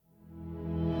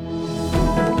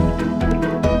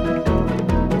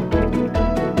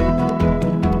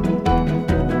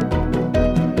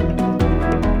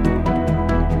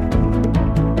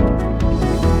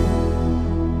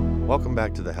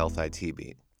back to the Health IT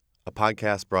Beat, a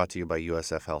podcast brought to you by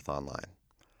USF Health Online.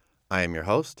 I am your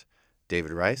host,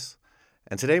 David Rice,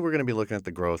 and today we're going to be looking at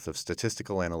the growth of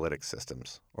statistical analytics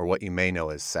systems, or what you may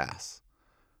know as SAS.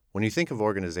 When you think of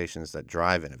organizations that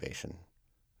drive innovation,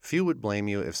 few would blame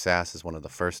you if SAS is one of the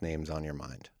first names on your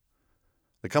mind.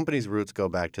 The company's roots go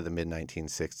back to the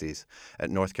mid-1960s at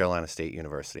North Carolina State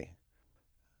University.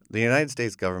 The United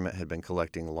States government had been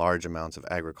collecting large amounts of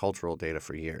agricultural data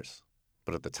for years,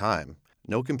 but at the time,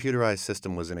 no computerized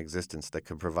system was in existence that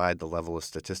could provide the level of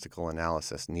statistical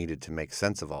analysis needed to make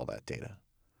sense of all that data.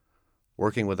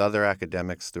 Working with other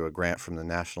academics through a grant from the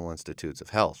National Institutes of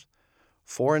Health,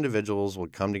 4 individuals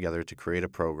would come together to create a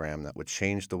program that would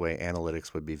change the way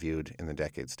analytics would be viewed in the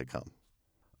decades to come.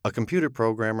 A computer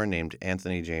programmer named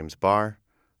Anthony James Barr,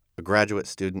 a graduate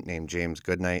student named James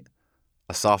Goodnight,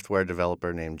 a software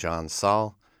developer named John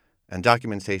Saul, and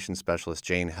documentation specialist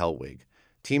Jane Helwig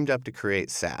teamed up to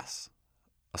create SAS,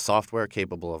 a software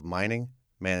capable of mining,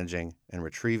 managing, and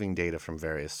retrieving data from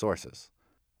various sources.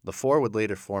 The 4 would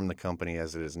later form the company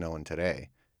as it is known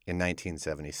today in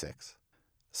 1976.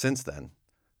 Since then,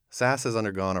 SAS has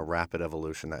undergone a rapid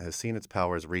evolution that has seen its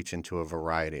powers reach into a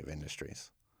variety of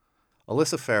industries.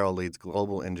 Alyssa Farrell leads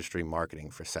global industry marketing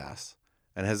for SAS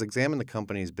and has examined the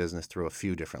company's business through a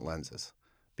few different lenses,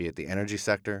 be it the energy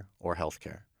sector or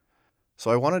healthcare. So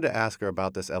I wanted to ask her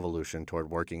about this evolution toward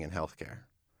working in healthcare.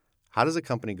 How does a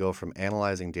company go from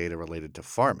analyzing data related to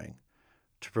farming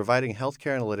to providing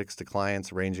healthcare analytics to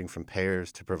clients ranging from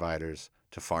payers to providers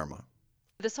to pharma?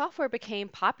 The software became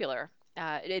popular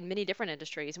in many different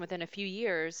industries, and within a few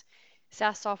years,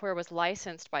 SaaS software was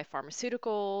licensed by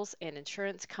pharmaceuticals and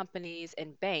insurance companies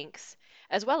and banks,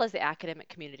 as well as the academic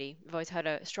community. We've always had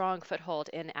a strong foothold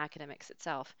in academics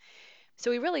itself. So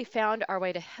we really found our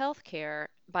way to healthcare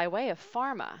by way of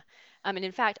pharma. And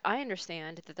in fact, I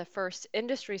understand that the first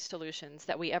industry solutions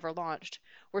that we ever launched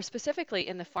were specifically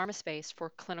in the pharma space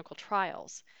for clinical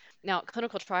trials. Now,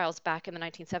 clinical trials back in the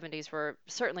 1970s were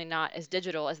certainly not as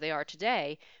digital as they are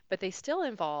today, but they still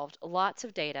involved lots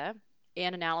of data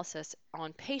and analysis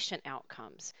on patient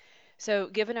outcomes. So,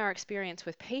 given our experience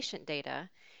with patient data,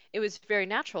 it was very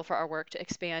natural for our work to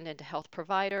expand into health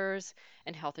providers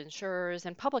and health insurers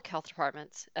and public health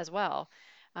departments as well,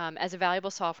 as a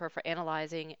valuable software for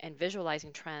analyzing and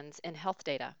visualizing trends in health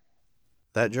data.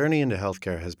 That journey into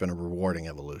healthcare has been a rewarding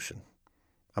evolution.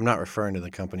 I'm not referring to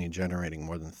the company generating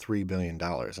more than $3 billion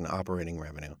in operating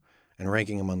revenue and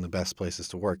ranking among the best places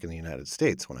to work in the United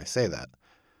States when I say that,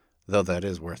 though that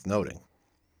is worth noting.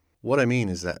 What I mean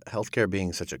is that healthcare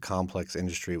being such a complex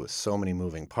industry with so many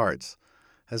moving parts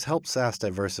has helped SAS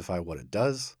diversify what it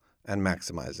does and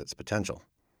maximize its potential.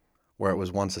 Where it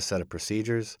was once a set of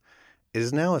procedures, it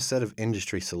is now a set of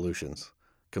industry solutions,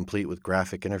 complete with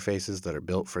graphic interfaces that are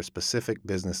built for specific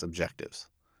business objectives.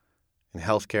 In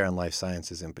healthcare and life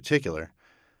sciences in particular,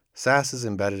 SAS is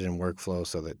embedded in workflow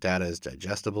so that data is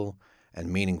digestible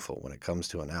and meaningful when it comes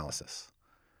to analysis.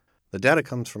 The data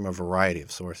comes from a variety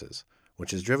of sources,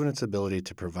 which has driven its ability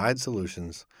to provide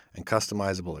solutions and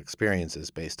customizable experiences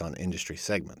based on industry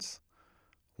segments.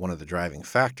 One of the driving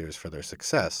factors for their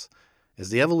success is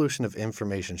the evolution of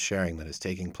information sharing that is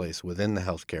taking place within the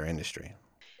healthcare industry.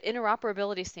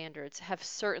 Interoperability standards have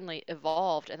certainly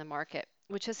evolved in the market,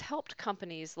 which has helped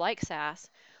companies like SAS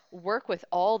work with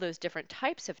all those different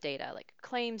types of data, like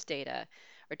claims data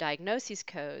or diagnoses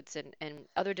codes and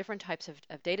other different types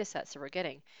of data sets that we're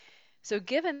getting. So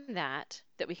given that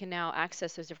we can now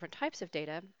access those different types of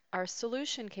data, our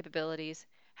solution capabilities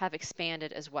have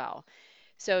expanded as well.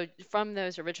 So from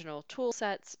those original tool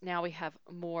sets, now we have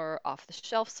more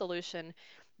off-the-shelf solution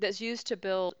that's used to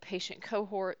build patient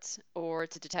cohorts or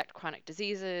to detect chronic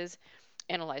diseases,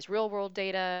 analyze real-world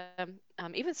data,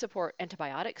 even support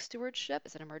antibiotic stewardship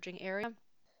as an emerging area,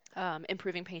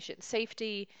 improving patient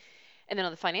safety, and then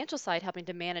on the financial side, helping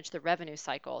to manage the revenue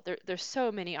cycle. There's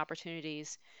so many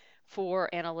opportunities for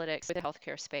analytics in the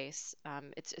healthcare space.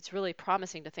 It's really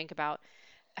promising to think about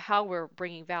how we're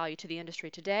bringing value to the industry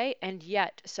today, and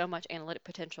yet so much analytic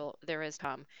potential there is to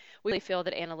come. We really feel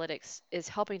that analytics is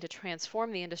helping to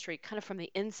transform the industry kind of from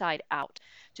the inside out,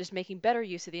 just making better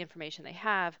use of the information they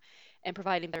have and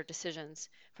providing better decisions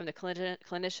from the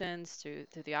clinicians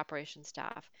through the operations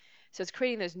staff. So it's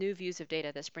creating those new views of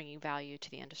data that's bringing value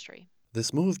to the industry.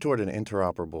 This move toward an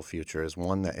interoperable future is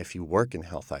one that if you work in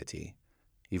health IT,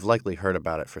 you've likely heard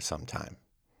about it for some time.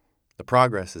 The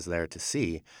progress is there to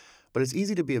see, but it's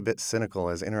easy to be a bit cynical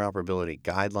as interoperability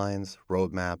guidelines,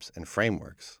 roadmaps, and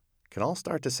frameworks can all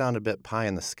start to sound a bit pie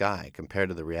in the sky compared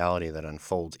to the reality that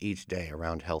unfolds each day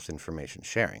around health information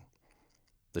sharing.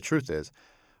 The truth is,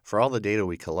 for all the data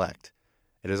we collect,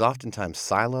 it is oftentimes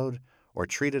siloed or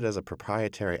treated as a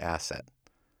proprietary asset.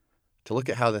 To look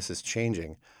at how this is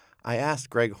changing, I asked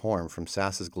Greg Horn from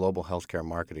SAS's global healthcare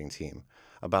marketing team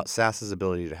about SAS's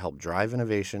ability to help drive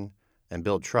innovation and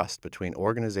build trust between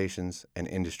organizations and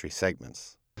industry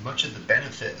segments. Much of the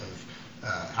benefit of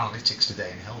analytics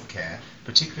today in healthcare,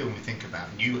 particularly when we think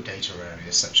about newer data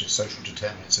areas such as social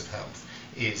determinants of health,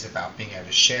 is about being able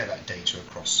to share that data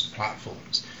across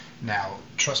platforms. Now,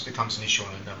 trust becomes an issue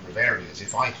on a number of areas.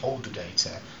 If I hold the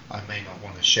data, I may not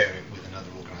want to share it with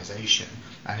another organization.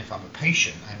 And if I'm a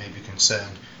patient, I may be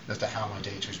concerned as to how my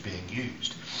data is being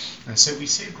used. And so we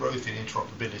see a growth in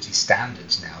interoperability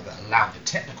standards now that allow the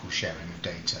technical sharing of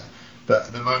data. But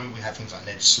at the moment, we have things like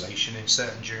legislation in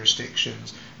certain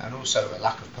jurisdictions and also a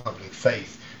lack of public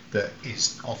faith that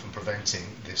is often preventing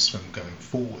this from going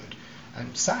forward.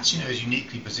 And SAS, is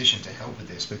uniquely positioned to help with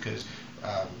this because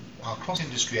our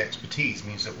cross-industry expertise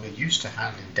means that we're used to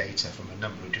handling data from a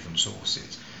number of different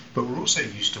sources, but we're also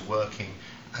used to working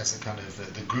as a kind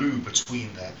of the glue between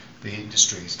the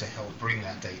industries to help bring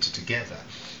that data together.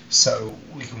 So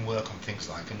we can work on things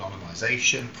like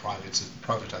anonymization,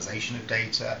 privatization of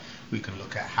data. We can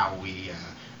look at how we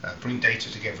bring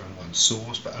data together in one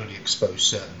source but only expose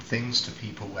certain things to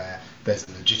people where there's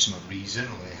a legitimate reason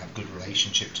or they have good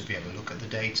relationship to be able to look at the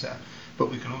data.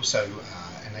 But we can also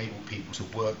enable people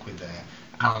to work with their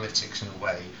analytics in a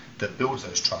way that builds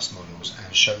those trust models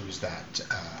and shows that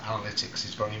analytics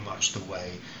is very much the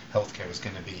way healthcare is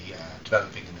going to be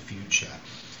developing in the future.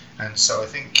 And so I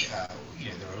think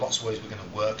there are lots of ways we're going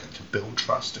to work to build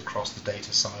trust across the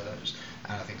data silos,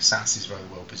 and I think SAS is very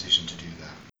well positioned to do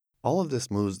that. All of this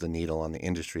moves the needle on the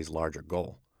industry's larger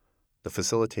goal, the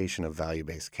facilitation of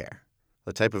value-based care.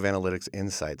 The type of analytics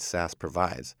insights SAS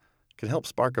provides can help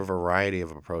spark a variety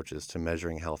of approaches to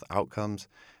measuring health outcomes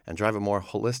and drive a more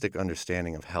holistic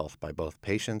understanding of health by both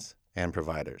patients and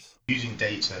providers. Using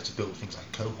data to build things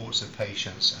like cohorts of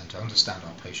patients and to understand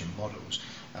our patient models,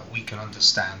 we can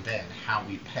understand then how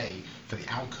we pay for the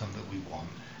outcome that we want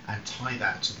and tie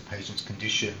that to the patient's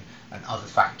condition and other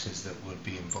factors that would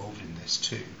be involved in this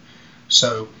too.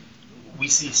 So we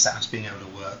see SAS being able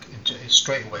to work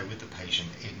straight away with the patient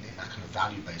in that kind of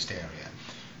value-based area.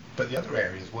 But the other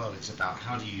area as well is about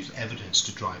how to use evidence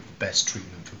to drive the best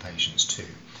treatment for patients too.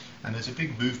 And there's a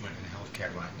big movement in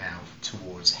healthcare right now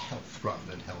towards health rather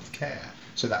than healthcare.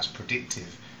 So that's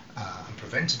predictive and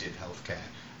preventative healthcare.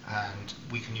 And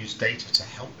we can use data to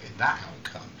help in that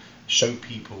outcome, show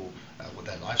people what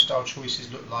their lifestyle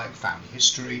choices look like, family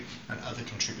history, and other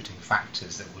contributing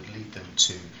factors that would lead them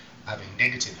to having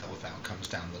negative health outcomes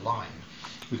down the line.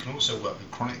 We can also work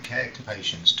with chronic care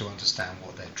patients to understand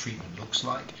what their treatment looks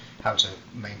like, how to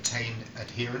maintain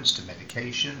adherence to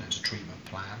medication and to treatment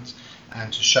plans,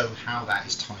 and to show how that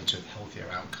is tied to healthier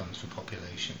outcomes for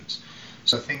populations.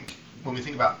 So I think when we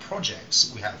think about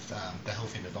projects, we have the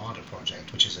Healthy Nevada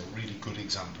project, which is a really good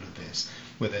example of this,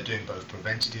 where they're doing both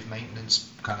preventative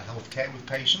maintenance kind of healthcare with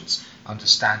patients,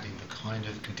 understanding the kind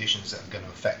of conditions that are going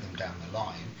to affect them down the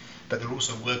line, but they're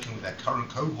also working with their current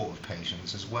cohort of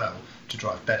patients as well to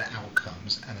drive better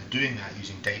outcomes, and they're doing that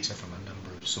using data from a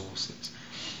number of sources.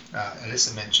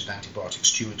 Alyssa mentioned antibiotic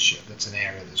stewardship. That's an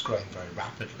area that's growing very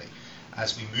rapidly.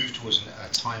 As we move towards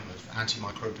a time of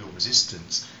antimicrobial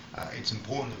resistance, it's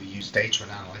important that we use data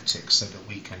and analytics so that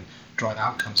we can drive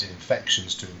outcomes in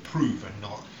infections to improve and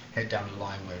not head down a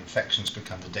line where infections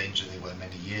become the danger they were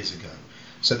many years ago.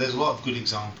 So there's a lot of good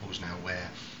examples now where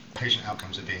patient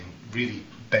outcomes are being really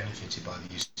benefited by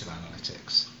the use of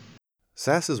analytics.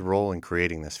 SAS's role in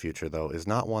creating this future, though, is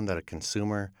not one that a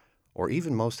consumer or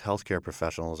even most healthcare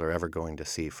professionals are ever going to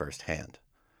see firsthand.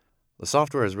 The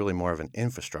software is really more of an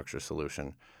infrastructure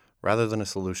solution rather than a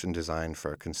solution designed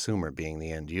for a consumer being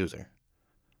the end user.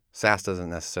 SAS doesn't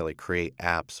necessarily create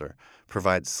apps or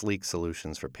provide sleek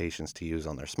solutions for patients to use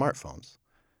on their smartphones.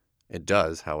 It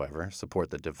does, however,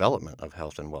 support the development of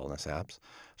health and wellness apps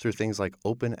through things like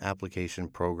Open Application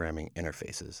Programming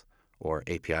Interfaces, or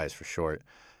APIs for short,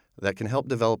 that can help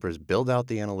developers build out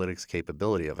the analytics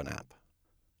capability of an app.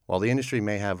 While the industry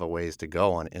may have a ways to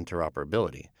go on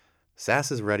interoperability,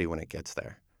 SAS is ready when it gets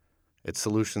there. Its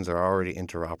solutions are already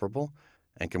interoperable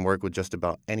and can work with just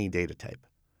about any data type.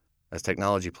 As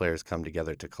technology players come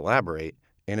together to collaborate,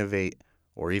 innovate,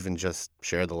 or even just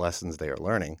share the lessons they are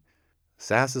learning,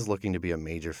 SAS is looking to be a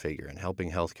major figure in helping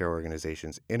healthcare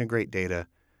organizations integrate data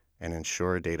and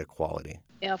ensure data quality.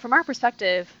 From our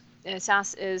perspective,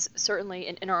 SAS is certainly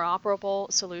an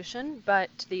interoperable solution, but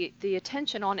the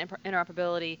attention on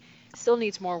interoperability still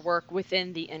needs more work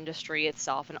within the industry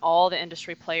itself and all the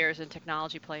industry players and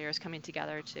technology players coming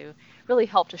together to really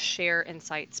help to share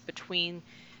insights between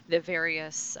the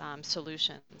various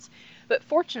solutions. But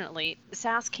fortunately,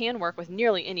 SAS can work with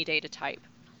nearly any data type,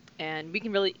 and we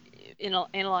can really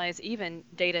analyze even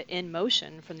data in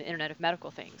motion from the Internet of Medical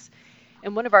Things.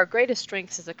 And one of our greatest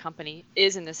strengths as a company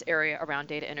is in this area around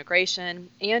data integration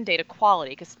and data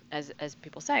quality, because as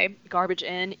people say, garbage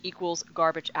in equals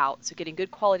garbage out. So getting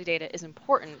good quality data is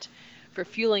important for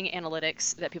fueling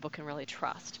analytics that people can really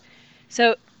trust.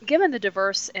 So given the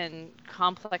diverse and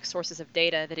complex sources of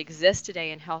data that exist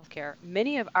today in healthcare,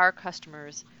 many of our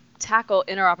customers tackle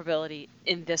interoperability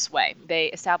in this way. They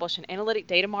establish an analytic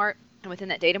data mart, and within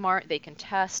that data mart, they can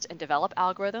test and develop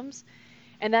algorithms.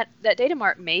 And that data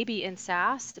mart may be in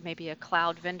SAS, it may be a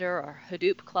cloud vendor or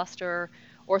Hadoop cluster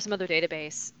or some other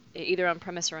database, either on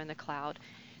premise or in the cloud.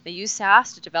 They use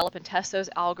SAS to develop and test those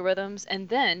algorithms, and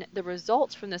then the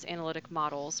results from those analytic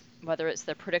models, whether it's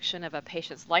the prediction of a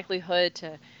patient's likelihood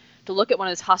to look at one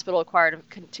of those hospital-acquired,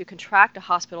 to contract a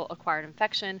hospital-acquired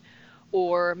infection,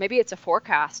 or maybe it's a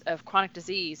forecast of chronic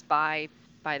disease by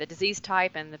the disease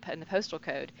type and the postal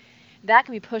code. That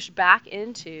can be pushed back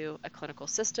into a clinical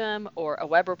system or a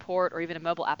web report or even a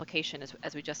mobile application,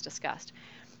 as we just discussed.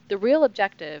 The real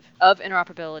objective of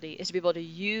interoperability is to be able to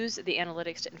use the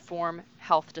analytics to inform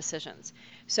health decisions.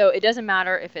 So it doesn't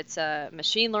matter if it's a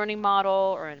machine learning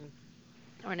model or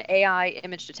an AI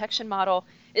image detection model.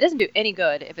 It doesn't do any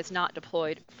good if it's not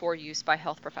deployed for use by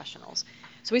health professionals.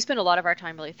 So we spend a lot of our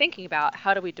time really thinking about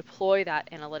how do we deploy that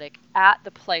analytic at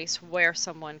the place where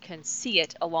someone can see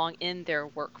it along in their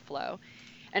workflow.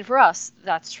 And for us,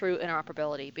 that's true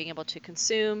interoperability, being able to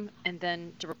consume and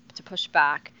then to push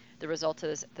back the results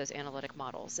of those analytic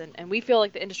models. And we feel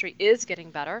like the industry is getting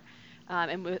better,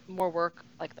 and with more work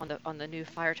like on the new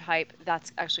FHIR type,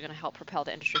 that's actually going to help propel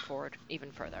the industry forward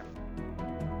even further.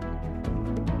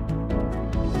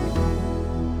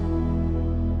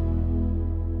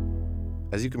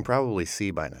 As you can probably see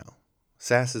by now,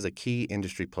 SAS is a key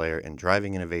industry player in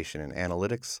driving innovation in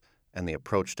analytics and the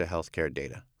approach to healthcare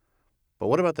data. But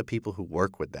what about the people who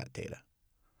work with that data?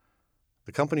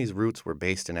 The company's roots were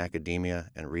based in academia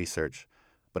and research,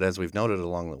 but as we've noted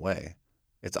along the way,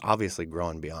 it's obviously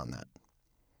grown beyond that.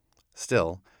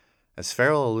 Still, as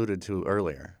Farrell alluded to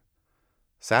earlier,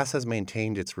 SAS has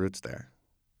maintained its roots there.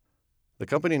 The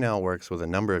company now works with a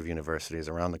number of universities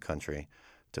around the country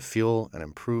to fuel and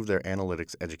improve their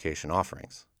analytics education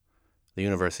offerings. The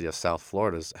University of South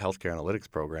Florida's Healthcare Analytics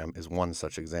program is one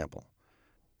such example.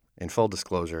 In full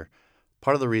disclosure,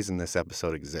 part of the reason this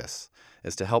episode exists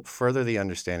is to help further the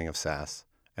understanding of SAS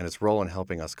and its role in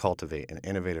helping us cultivate an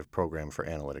innovative program for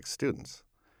analytics students.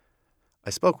 I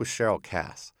spoke with Cheryl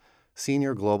Cass,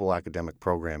 Senior Global Academic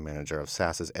Program Manager of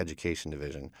SAS's Education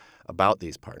Division, about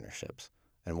these partnerships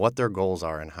and what their goals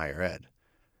are in higher ed.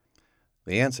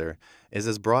 The answer is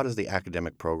as broad as the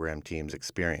academic program team's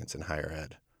experience in higher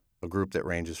ed, a group that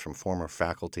ranges from former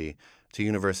faculty to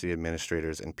university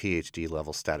administrators and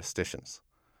PhD-level statisticians.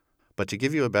 But to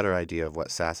give you a better idea of what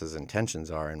SAS's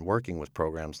intentions are in working with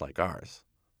programs like ours,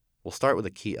 we'll start with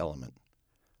a key element: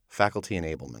 faculty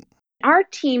enablement. Our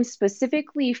team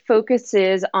specifically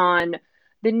focuses on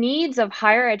the needs of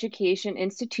higher education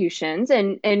institutions,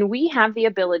 and we have the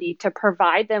ability to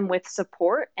provide them with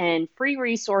support and free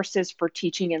resources for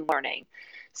teaching and learning.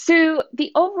 So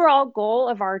the overall goal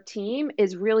of our team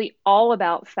is really all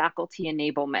about faculty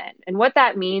enablement. And what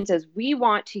that means is we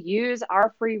want to use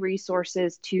our free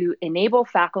resources to enable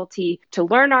faculty to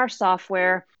learn our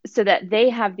software so that they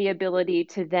have the ability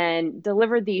to then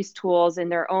deliver these tools in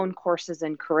their own courses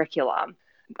and curriculum.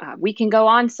 We can go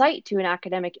on site to an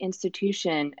academic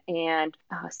institution and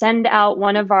send out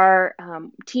one of our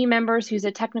team members who's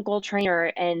a technical trainer,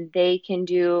 and they can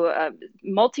do a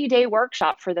multi-day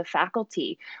workshop for the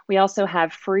faculty. We also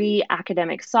have free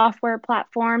academic software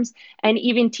platforms and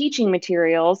even teaching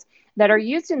materials that are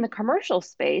used in the commercial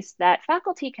space that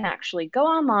faculty can actually go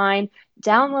online,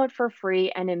 download for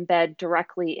free, and embed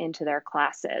directly into their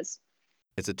classes.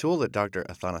 It's a tool that Dr.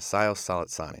 Athanasios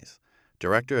Salatsanis,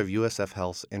 Director of USF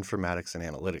Health's Informatics and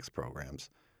Analytics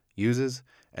programs, uses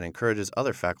and encourages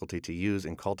other faculty to use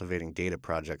in cultivating data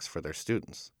projects for their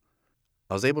students.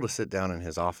 I was able to sit down in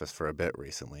his office for a bit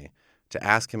recently to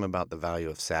ask him about the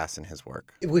value of SAS in his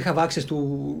work. We have access to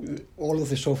all of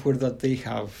the software that they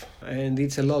have, and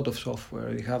it's a lot of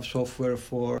software. They have software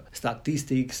for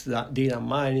statistics, data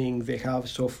mining, they have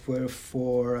software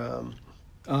for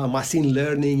machine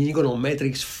learning,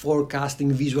 econometrics,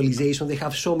 forecasting, visualization. They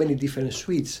have so many different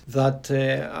suites that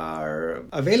are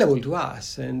available to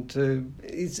us. And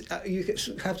you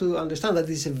have to understand that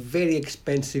it's a very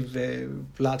expensive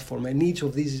platform, and each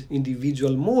of these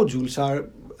individual modules are,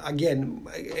 again,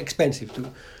 expensive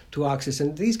to access.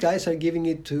 And these guys are giving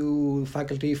it to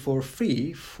faculty for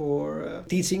free for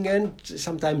teaching and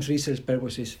sometimes research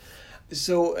purposes.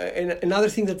 So another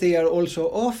thing that they are also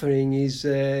offering is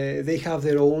they have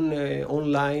their own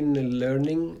online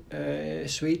learning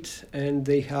suite, and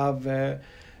they have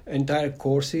entire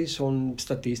courses on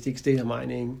statistics, data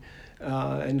mining,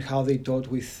 and how they taught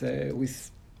with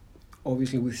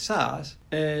obviously with SAS.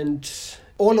 And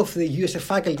all of the USF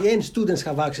faculty and students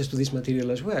have access to this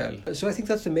material as well. So I think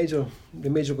that's the major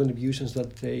contributions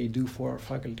that they do for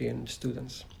faculty and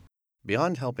students.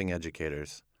 Beyond helping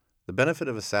educators, the benefit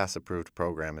of a SAS-approved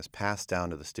program is passed down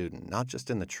to the student not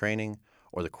just in the training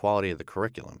or the quality of the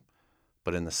curriculum,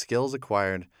 but in the skills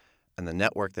acquired and the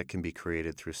network that can be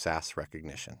created through SAS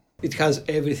recognition. It has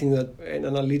everything that an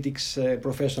analytics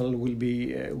professional will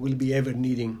be ever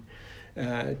needing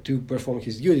to perform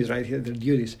his duties, right? Their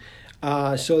duties.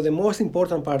 So the most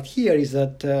important part here is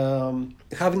that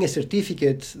having a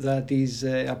certificate that is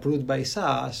approved by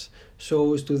SAS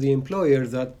shows to the employer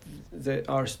that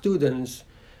our students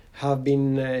have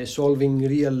been solving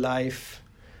real-life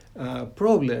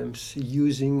problems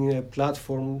using a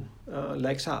platform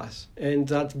like SAS, and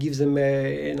that gives them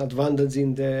an advantage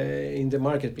in the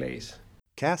marketplace.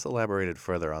 Cass elaborated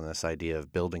further on this idea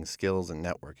of building skills and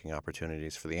networking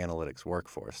opportunities for the analytics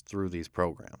workforce through these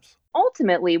programs.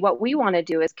 Ultimately, what we want to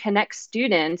do is connect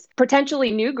students,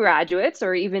 potentially new graduates,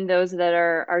 or even those that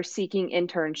are seeking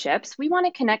internships. We want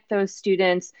to connect those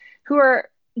students who are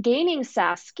gaining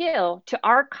SAS skill to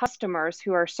our customers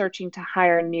who are searching to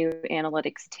hire new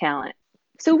analytics talent.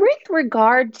 So with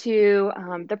regard to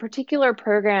the particular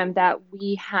program that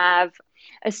we have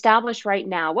established right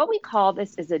now, what we call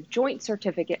this is a joint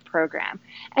certificate program.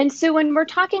 And so when we're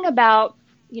talking about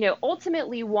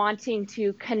ultimately wanting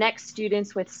to connect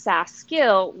students with SAS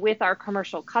skill with our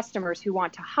commercial customers who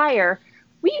want to hire,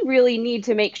 we really need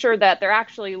to make sure that they're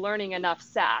actually learning enough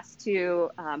SAS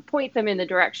to point them in the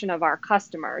direction of our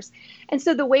customers. And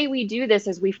so the way we do this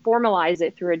is we formalize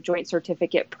it through a joint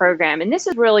certificate program. And this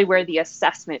is really where the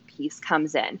assessment piece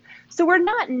comes in. So we're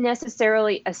not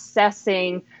necessarily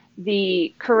assessing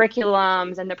the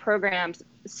curriculums and the program's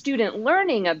student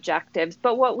learning objectives,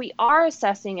 but what we are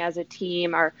assessing as a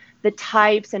team are the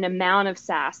types and amount of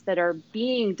SAS that are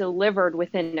being delivered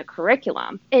within the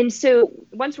curriculum. And so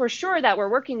once we're sure that we're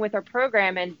working with a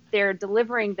program and they're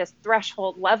delivering this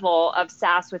threshold level of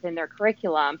SAS within their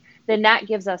curriculum, then that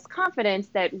gives us confidence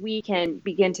that we can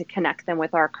begin to connect them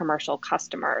with our commercial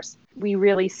customers. We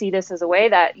really see this as a way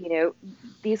that,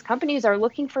 these companies are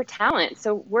looking for talent.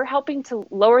 So we're helping to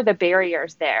lower the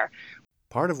barriers there.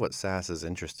 Part of what SAS is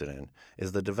interested in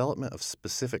is the development of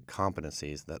specific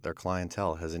competencies that their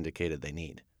clientele has indicated they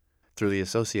need. Through the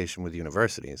association with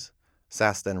universities,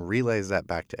 SAS then relays that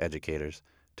back to educators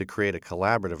to create a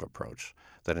collaborative approach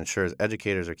that ensures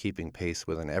educators are keeping pace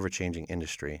with an ever-changing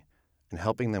industry and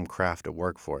helping them craft a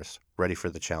workforce ready for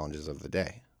the challenges of the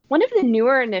day. One of the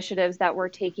newer initiatives that we're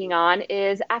taking on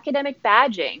is academic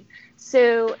badging.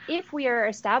 So if we are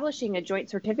establishing a joint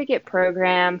certificate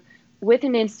program with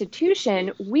an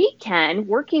institution, we can,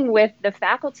 working with the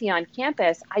faculty on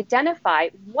campus, identify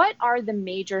what are the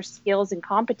major skills and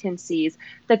competencies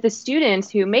that the students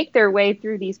who make their way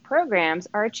through these programs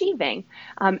are achieving.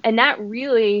 And that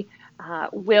really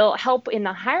will help in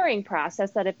the hiring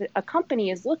process, that if a company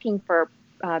is looking for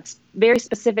very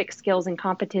specific skills and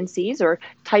competencies or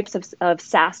types of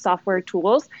SAS software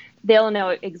tools, they'll know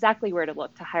exactly where to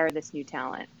look to hire this new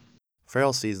talent.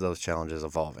 Farrell sees those challenges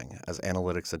evolving as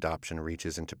analytics adoption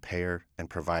reaches into payer and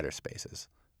provider spaces,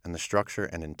 and the structure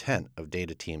and intent of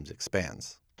data teams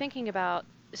expands. Thinking about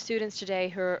students today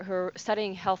who are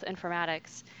studying health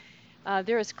informatics,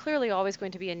 there is clearly always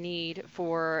going to be a need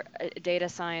for data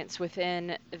science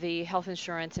within the health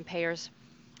insurance and payers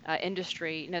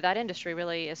industry. That industry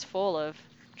really is full of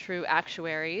true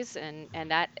actuaries and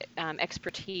that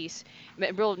expertise,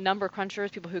 real number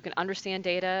crunchers, people who can understand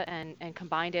data and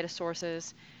combine data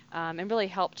sources and really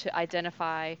help to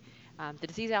identify the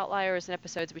disease outliers and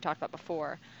episodes we talked about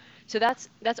before. So that's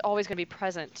always going to be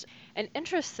present. And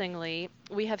interestingly,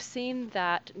 we have seen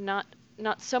that not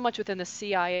so much within the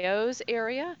CIO's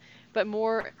area, but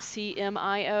more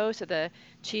CMIO, so the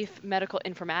Chief Medical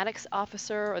Informatics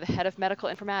Officer or the Head of Medical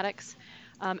Informatics,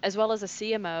 as well as a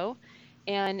CMO.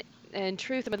 And in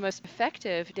truth, some of the most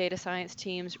effective data science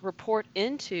teams report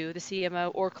into the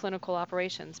CMO or clinical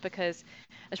operations because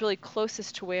it's really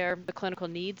closest to where the clinical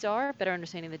needs are, better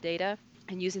understanding the data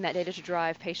and using that data to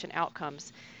drive patient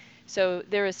outcomes. So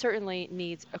there is certainly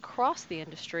needs across the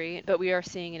industry, but we are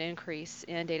seeing an increase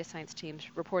in data science teams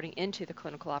reporting into the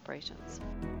clinical operations.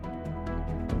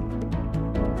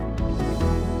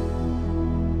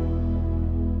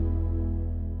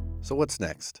 So what's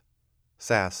next?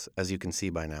 SAS, as you can see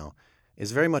by now,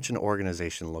 is very much an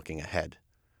organization looking ahead,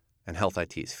 and Health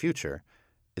IT's future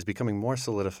is becoming more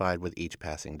solidified with each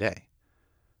passing day.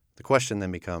 The question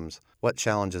then becomes, what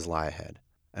challenges lie ahead,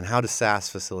 and how does SAS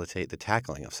facilitate the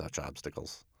tackling of such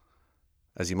obstacles?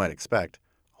 As you might expect,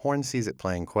 Horn sees it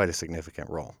playing quite a significant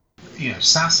role.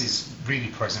 SAS is really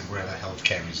present wherever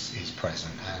healthcare is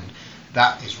present, and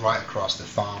that is right across the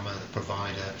farmer, the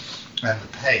provider, and the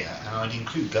payer, and I'd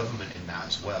include government in that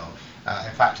as well.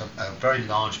 In fact, a very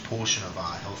large portion of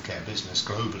our healthcare business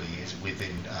globally is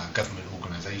within government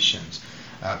organisations,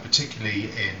 particularly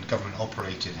in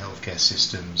government-operated healthcare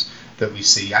systems that we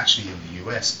see actually in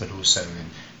the US, but also in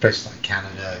places like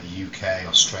Canada, the UK,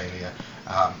 Australia,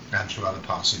 and through other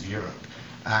parts of Europe.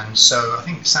 And so I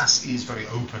think SAS is very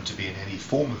open to be in any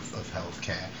form of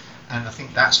healthcare, and I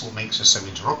think that's what makes us so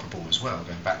interoperable as well,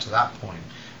 going back to that point.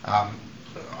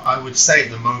 I would say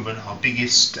at the moment our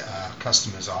biggest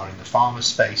customers are in the pharma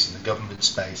space, in the government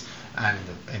space, and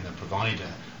in the provider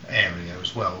area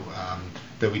as well,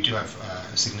 though we do have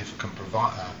a significant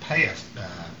payer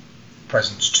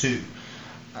presence too.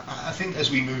 I think as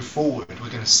we move forward, we're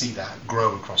going to see that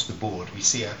grow across the board. We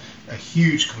see a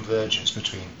huge convergence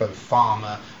between both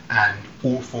pharma and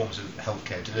all forms of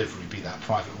healthcare delivery, be that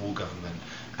private or government.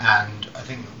 And I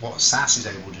think that what SAS is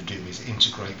able to do is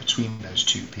integrate between those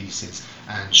two pieces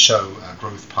and show a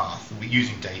growth path. We're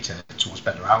using data towards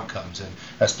better outcomes. And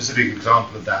a specific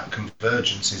example of that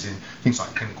convergence is in things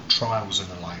like clinical trials and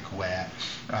the like, where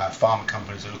pharma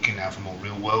companies are looking now for more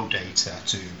real-world data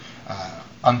to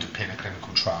underpin a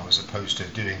clinical trial, as opposed to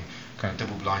doing kind of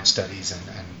double-blind studies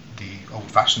and the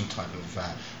old-fashioned type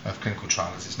of clinical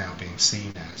trial as it's now being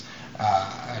seen as,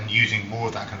 and using more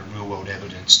of that kind of real-world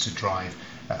evidence to drive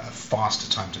a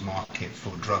faster time to market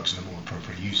for drugs and a more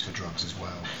appropriate use for drugs as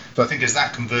well. So I think as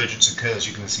that convergence occurs,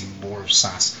 you're going to see more of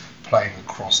SAS playing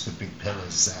across the big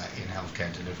pillars in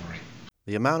healthcare delivery.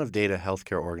 The amount of data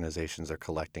healthcare organizations are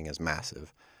collecting is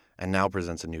massive, and now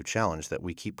presents a new challenge that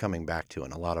we keep coming back to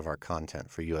in a lot of our content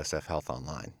for USF Health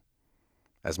Online.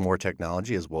 As more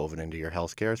technology is woven into your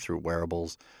healthcare through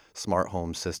wearables, smart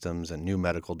home systems, and new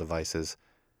medical devices,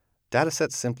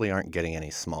 datasets simply aren't getting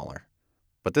any smaller.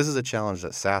 But this is a challenge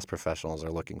that SAS professionals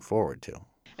are looking forward to.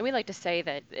 And we like to say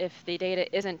that if the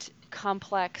data isn't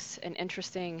complex and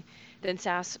interesting, then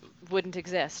SAS wouldn't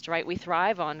exist, right? We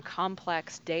thrive on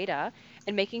complex data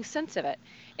and making sense of it.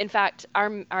 In fact,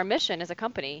 our mission as a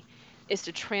company is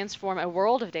to transform a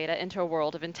world of data into a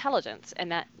world of intelligence.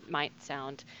 And that might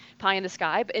sound pie in the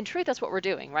sky, but in truth, that's what we're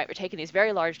doing, right? We're taking these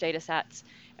very large data sets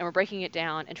and we're breaking it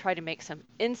down and trying to make some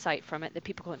insight from it that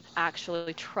people can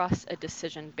actually trust a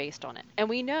decision based on it. And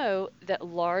we know that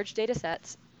large data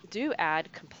sets do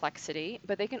add complexity,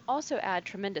 but they can also add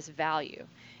tremendous value.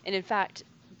 And in fact,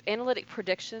 analytic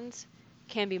predictions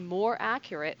can be more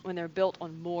accurate when they're built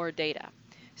on more data.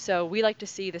 So we like to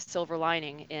see the silver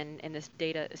lining in this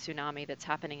data tsunami that's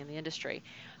happening in the industry.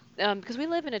 Because we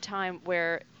live in a time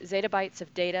where zettabytes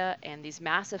of data and these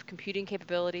massive computing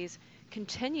capabilities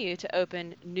continue to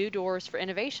open new doors for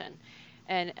innovation.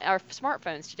 And our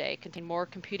smartphones today contain more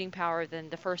computing power than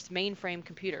the first mainframe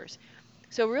computers.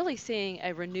 So really seeing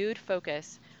a renewed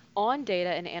focus on data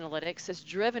and analytics is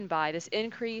driven by this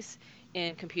increase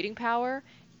in computing power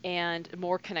and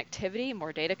more connectivity,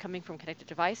 more data coming from connected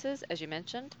devices, as you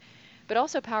mentioned, but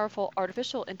also powerful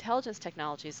artificial intelligence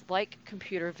technologies like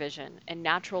computer vision and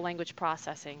natural language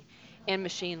processing and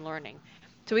machine learning.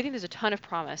 So we think there's a ton of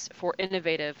promise for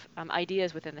innovative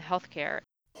ideas within the healthcare.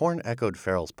 Horn echoed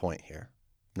Farrell's point here,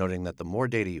 noting that the more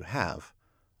data you have,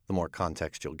 the more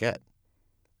context you'll get.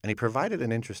 And he provided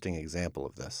an interesting example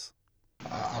of this.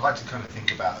 I like to kind of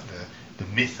think about the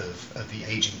myth of the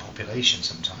aging population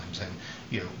sometimes, and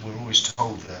we're always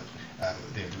told that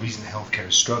the reason healthcare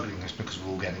is struggling is because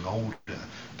we're all getting older.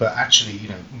 But actually,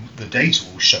 the data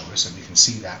will show us, and we can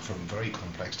see that from very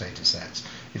complex data sets.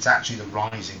 It's actually the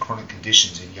rise in chronic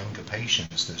conditions in younger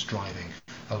patients that's driving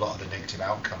a lot of the negative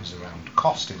outcomes around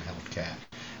cost in healthcare.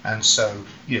 And so,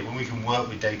 when we can work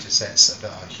with data sets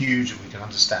that are huge and we can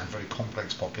understand very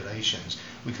complex populations,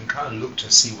 we can kind of look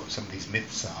to see what some of these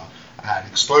myths are and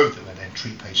explode them and then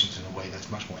treat patients in a way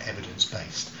that's much more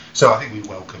evidence-based. So I think we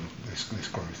welcome this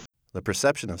growth. The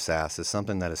perception of SAS is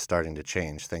something that is starting to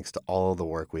change thanks to all of the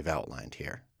work we've outlined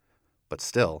here. But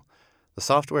still, the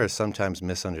software is sometimes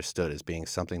misunderstood as being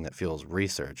something that fuels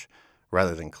research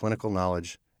rather than clinical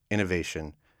knowledge,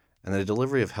 innovation, and the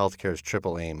delivery of healthcare's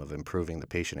triple aim of improving the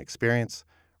patient experience,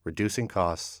 reducing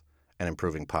costs, and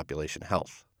improving population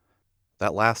health.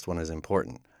 That last one is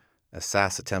important, as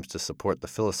SAS attempts to support the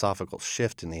philosophical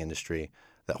shift in the industry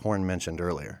that Horn mentioned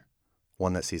earlier,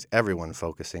 one that sees everyone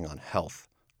focusing on health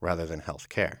rather than health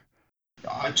care.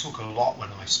 I talk a lot when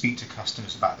I speak to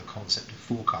customers about the concept of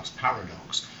forecast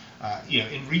paradox.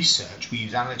 In research, we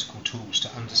use analytical tools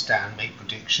to understand, make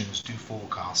predictions, do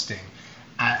forecasting,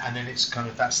 and then it's kind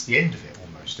of that's the end of it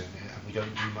almost, and we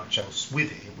don't do much else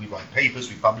with it. We write papers,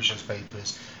 we publish those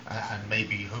papers, and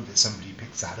maybe hope that somebody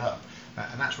picks that up,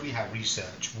 and that's really how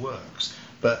research works.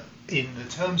 But in the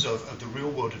terms of the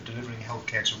real world of delivering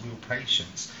healthcare to real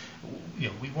patients,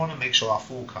 we want to make sure our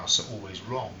forecasts are always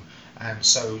wrong. And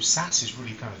so SAS is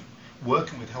really kind of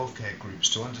working with healthcare groups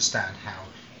to understand how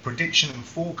prediction and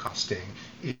forecasting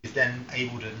is then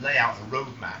able to lay out a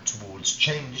roadmap towards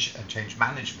change and change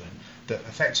management that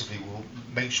effectively will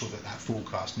make sure that that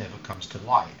forecast never comes to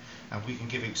light. And we can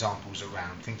give examples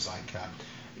around things like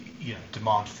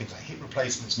demand for things like hip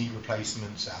replacements, knee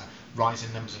replacements,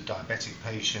 rising numbers of diabetic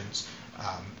patients,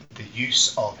 the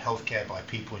use of healthcare by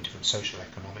people in different social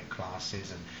economic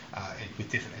classes and with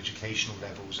different educational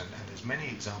levels, and there's many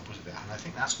examples of that. And I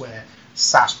think that's where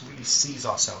SAS really sees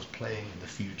ourselves playing in the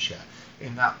future,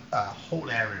 in that whole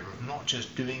area of not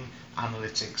just doing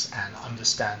analytics and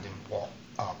understanding what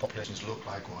our populations look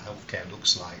like, what healthcare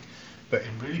looks like, but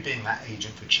in really being that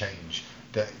agent for change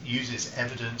that uses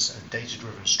evidence and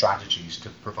data-driven strategies to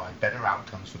provide better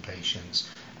outcomes for patients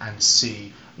and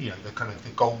see, the kind of the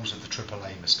goals of the triple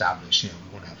aim established. We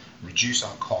want to reduce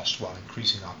our cost while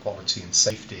increasing our quality and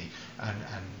safety, and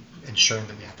ensuring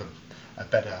that we have a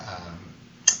better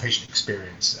patient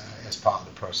experience as part of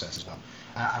the process as well.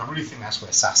 And I really think that's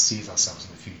where SAS sees ourselves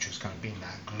in the future, as kind of being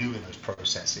that glue in those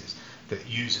processes that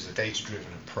uses a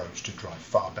data-driven approach to drive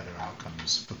far better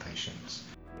outcomes for patients.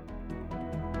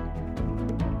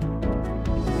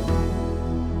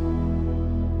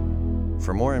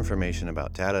 For more information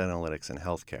about data analytics in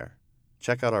healthcare,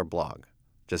 check out our blog.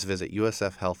 Just visit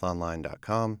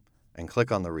usfhealthonline.com and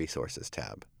click on the Resources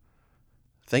tab.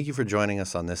 Thank you for joining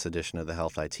us on this edition of the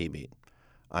Health IT Beat.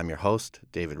 I'm your host,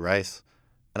 David Rice,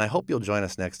 and I hope you'll join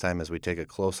us next time as we take a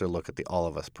closer look at the All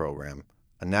of Us program,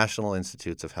 a National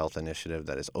Institutes of Health initiative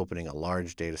that is opening a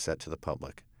large data set to the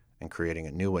public and creating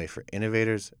a new way for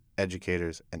innovators,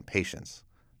 educators, and patients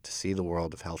to see the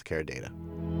world of healthcare data.